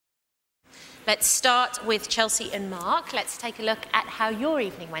Let's start with Chelsea and Mark. Let's take a look at how your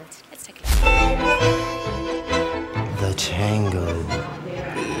evening went. Let's take a look. The tango.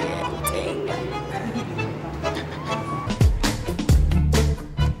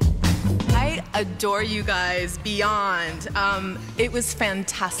 I adore you guys beyond. It was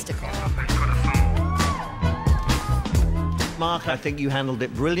fantastical. Mark, I think you handled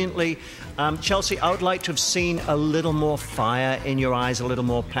it brilliantly. Chelsea, I would like to have seen a little more fire in your eyes, a little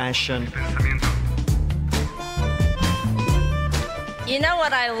more passion. You know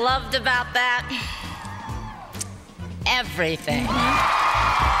what I loved about that? Everything. Well,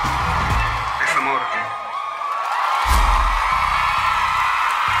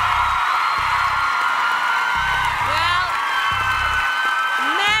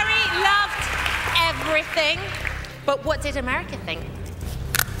 Mary loved everything. But what did America think?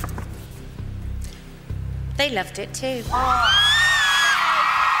 They loved it too. Oh.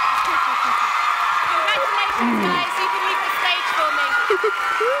 Congratulations, guys. You can leave the stage for me.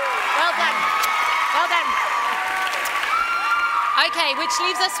 Well done. Well done. Okay, which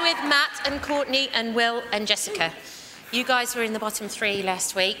leaves us with Matt and Courtney and Will and Jessica. You guys were in the bottom 3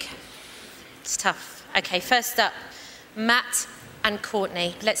 last week. It's tough. Okay, first up, Matt and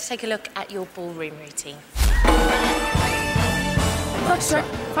Courtney. Let's take a look at your ballroom routine.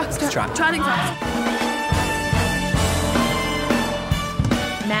 Foxtrot. Trotting fox.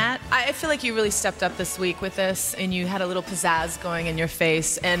 Matt, I feel like you really stepped up this week with this, and you had a little pizzazz going in your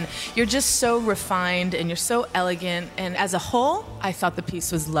face, and you're just so refined, and you're so elegant, and as a whole, I thought the piece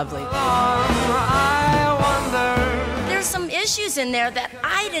was lovely. There's some issues in there that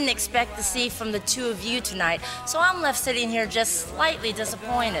I didn't expect to see from the two of you tonight, so I'm left sitting here just slightly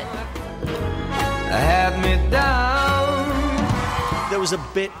disappointed. Had me down. There was a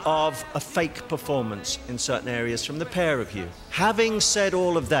bit of a fake performance in certain areas from the pair of you. Having said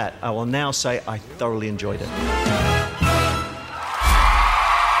all of that, I will now say I thoroughly enjoyed it. Okay.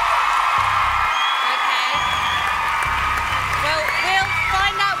 Well, we'll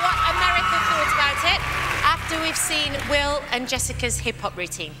find out what America thought about it after we've seen Will and Jessica's hip-hop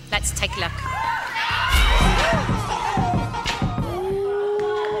routine. Let's take a look.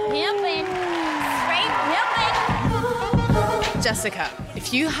 Jessica,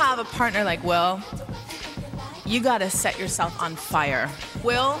 if you have a partner like Will, you gotta set yourself on fire.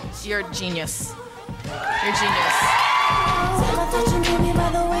 Will, you're a genius. You're a genius.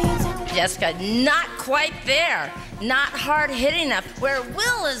 Jessica, not quite there. Not hard-hitting enough, where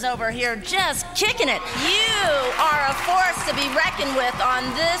Will is over here just kicking it. You are a force to be reckoned with on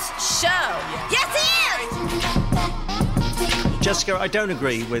this show. Yes, he is! Jessica, I don't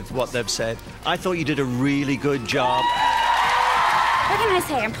agree with what they've said. I thought you did a really good job. What can I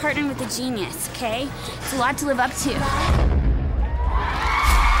say? I'm partnering with a genius, okay? It's a lot to live up to.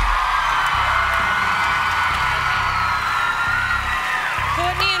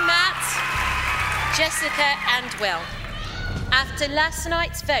 Courtney and Matt, Jessica and Will. After last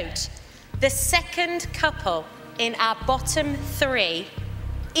night's vote, the second couple in our bottom 3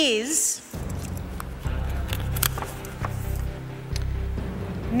 is...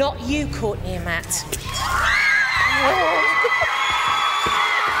 not you, Courtney and Matt.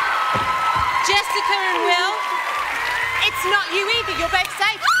 Jessica and Will, it's not you either. You're both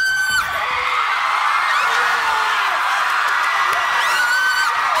safe.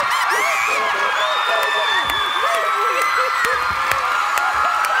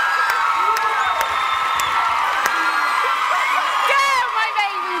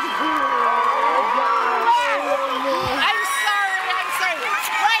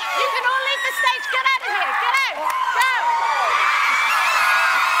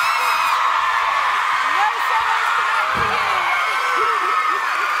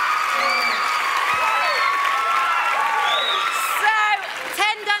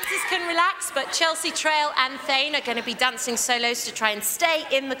 But Chelsea, Trail and Thane are going to be dancing solos to try and stay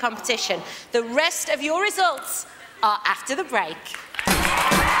in the competition. The rest of your results are after the break.